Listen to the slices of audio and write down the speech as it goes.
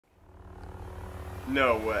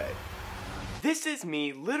No way. This is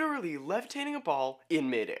me literally levitating a ball in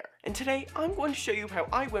midair. And today I'm going to show you how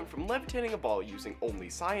I went from levitating a ball using only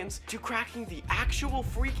science to cracking the actual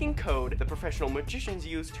freaking code that professional magicians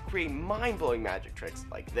use to create mind-blowing magic tricks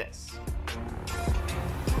like this.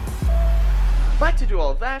 But to do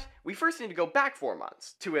all of that, we first need to go back 4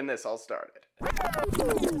 months to when this all started.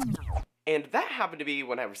 And that happened to be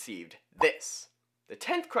when I received this. The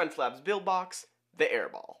 10th crunchlabs build box, the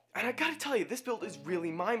airball. And I gotta tell you, this build is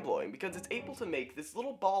really mind-blowing because it's able to make this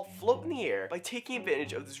little ball float in the air by taking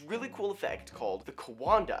advantage of this really cool effect called the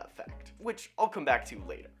Kawanda effect, which I'll come back to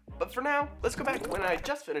later. But for now, let's go back to when I had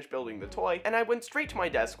just finished building the toy, and I went straight to my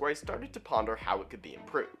desk where I started to ponder how it could be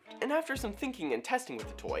improved. And after some thinking and testing with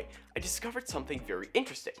the toy, I discovered something very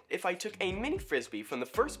interesting. If I took a mini frisbee from the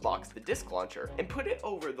first box, the disc launcher, and put it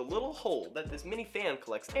over the little hole that this mini fan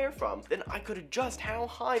collects air from, then I could adjust how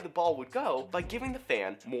high the ball would go by giving the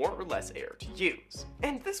fan more or less air to use.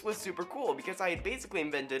 And this was super cool because I had basically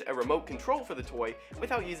invented a remote control for the toy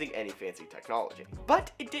without using any fancy technology.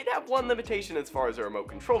 But it did have one limitation as far as a remote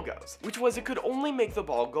control goes, which was it could only make the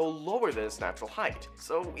ball go lower than its natural height.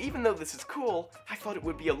 So even though this is cool, I thought it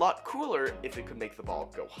would be a lot cooler if it could make the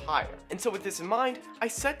ball go higher. And so with this in mind, I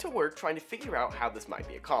set to work trying to figure out how this might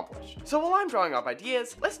be accomplished. So while I'm drawing up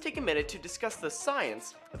ideas, let's take a minute to discuss the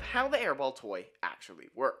science of how the airball toy actually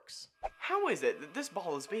works. How is it that this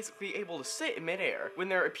ball is basically able to sit in midair when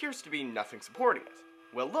there appears to be nothing supporting it?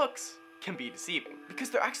 Well, looks can be deceiving,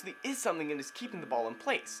 because there actually is something that is keeping the ball in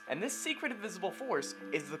place, and this secret invisible force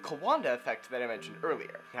is the Kawanda effect that I mentioned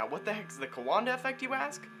earlier. Now, what the heck is the Kawanda effect, you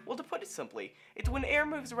ask? Well, to put it simply, it's when air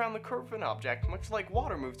moves around the curve of an object, much like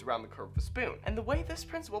water moves around the curve of a spoon. And the way this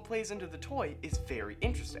principle plays into the toy is very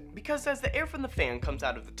interesting, because as the air from the fan comes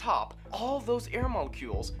out of the top, all those air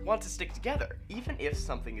molecules want to stick together, even if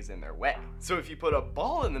something is in their way. So if you put a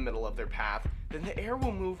ball in the middle of their path, then the air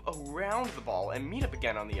will move around the ball and meet up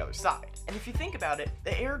again on the other side. And if you think about it,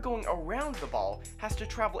 the air going around the ball has to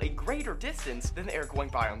travel a greater distance than the air going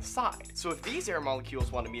by on the side. So if these air molecules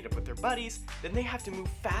want to meet up with their buddies, then they have to move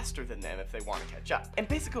faster than them if they want to catch up. And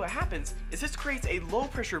basically what happens is this creates a low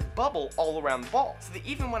pressure bubble all around the ball, so that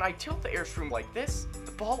even when I tilt the airstream like this,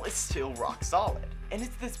 the ball is still rock solid. And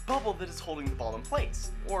it's this bubble that is holding the ball in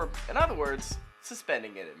place, or in other words,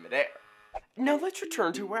 suspending it in midair. Now let's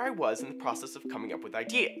return to where I was in the process of coming up with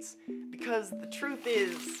ideas, because the truth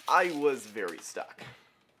is, I was very stuck.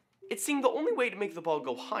 It seemed the only way to make the ball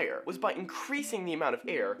go higher was by increasing the amount of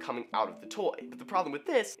air coming out of the toy. But the problem with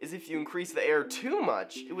this is if you increase the air too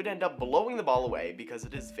much, it would end up blowing the ball away because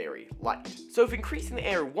it is very light. So if increasing the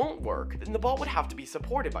air won't work, then the ball would have to be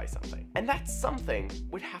supported by something. And that something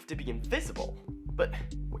would have to be invisible. But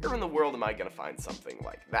where in the world am I gonna find something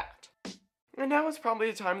like that? And now is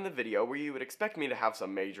probably the time in the video where you would expect me to have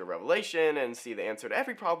some major revelation and see the answer to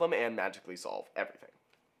every problem and magically solve everything.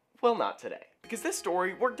 Well, not today, because this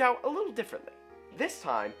story worked out a little differently. This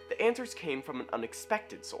time, the answers came from an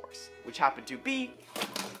unexpected source, which happened to be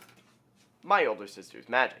my older sister's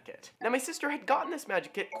magic kit. Now, my sister had gotten this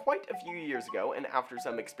magic kit quite a few years ago, and after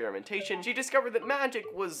some experimentation, she discovered that magic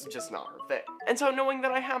was just not her thing. And so, knowing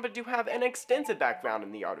that I happened to have an extensive background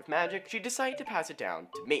in the art of magic, she decided to pass it down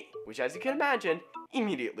to me, which, as you can imagine,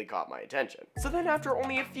 immediately caught my attention. So then, after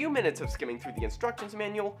only a few minutes of skimming through the instructions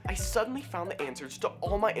manual, I suddenly found the answers to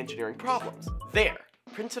all my engineering problems. There,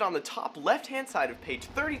 printed on the top left-hand side of page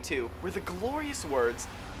 32, were the glorious words,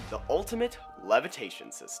 "The ultimate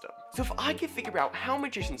levitation system." So if I could figure out how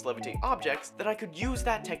magicians levitate objects, then I could use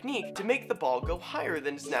that technique to make the ball go higher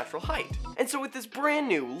than its natural height. And so with this brand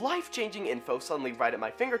new, life-changing info suddenly right at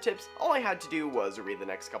my fingertips, all I had to do was read the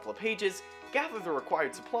next couple of pages, gather the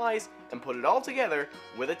required supplies, and put it all together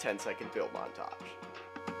with a 10-second build montage.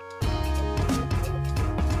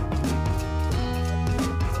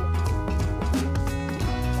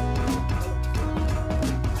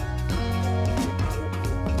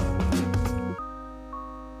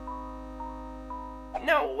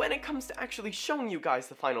 Now, when it comes to actually showing you guys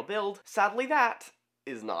the final build, sadly that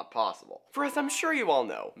is not possible. For as I'm sure you all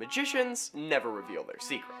know, magicians never reveal their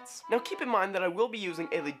secrets. Now keep in mind that I will be using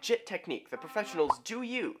a legit technique that professionals do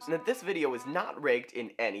use, and that this video is not rigged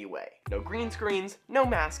in any way. No green screens, no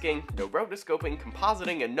masking, no rotoscoping,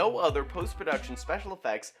 compositing, and no other post-production special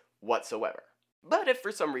effects whatsoever. But if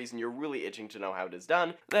for some reason you're really itching to know how it is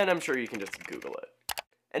done, then I'm sure you can just Google it.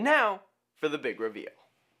 And now, for the big reveal.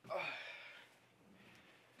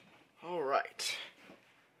 Alright.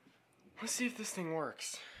 Let's see if this thing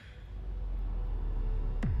works.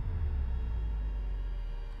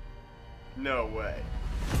 No way.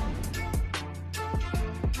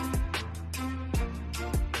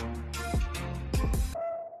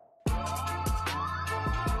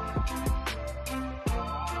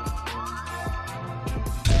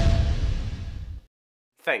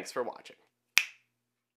 Thanks for watching.